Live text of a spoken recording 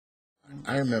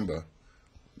I remember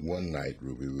one night,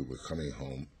 Ruby, we were coming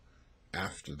home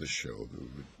after the show that we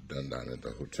were done down at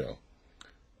the hotel,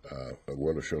 a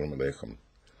World of Shalom Aleichem.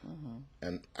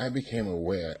 And I became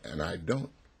aware, and I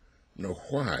don't know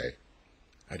why,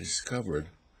 I discovered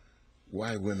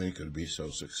why women could be so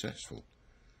successful.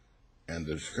 And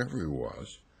the discovery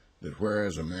was that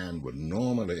whereas a man would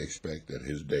normally expect that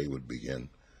his day would begin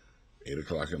 8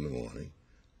 o'clock in the morning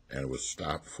and would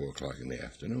stop 4 o'clock in the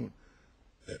afternoon,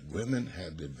 that women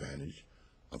had the advantage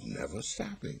of never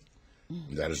stopping.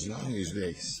 That as long as they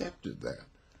accepted that,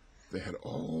 they had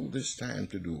all this time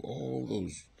to do all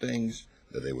those things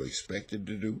that they were expected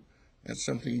to do and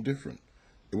something different.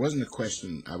 It wasn't a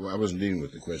question, I wasn't dealing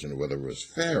with the question of whether it was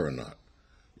fair or not,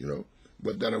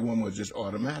 but that a woman was just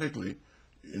automatically,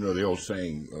 the old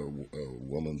saying, a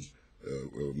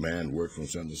man work from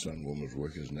sun to sun, woman's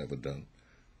work is never done,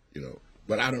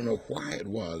 But I don't know why it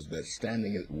was that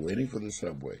standing, waiting for the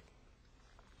subway,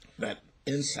 that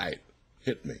insight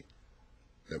hit me.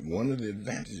 That one of the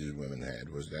advantages women had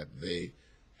was that they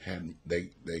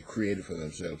created for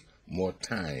themselves more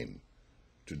time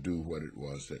to do what it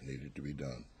was that needed to be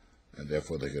done. And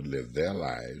therefore they could live their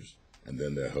lives and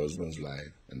then their husband's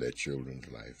life and their children's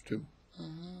life too.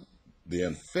 The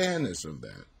unfairness of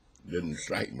that didn't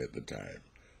strike me at the time.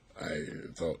 I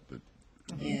thought that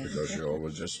because she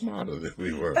was just smarter than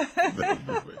we were.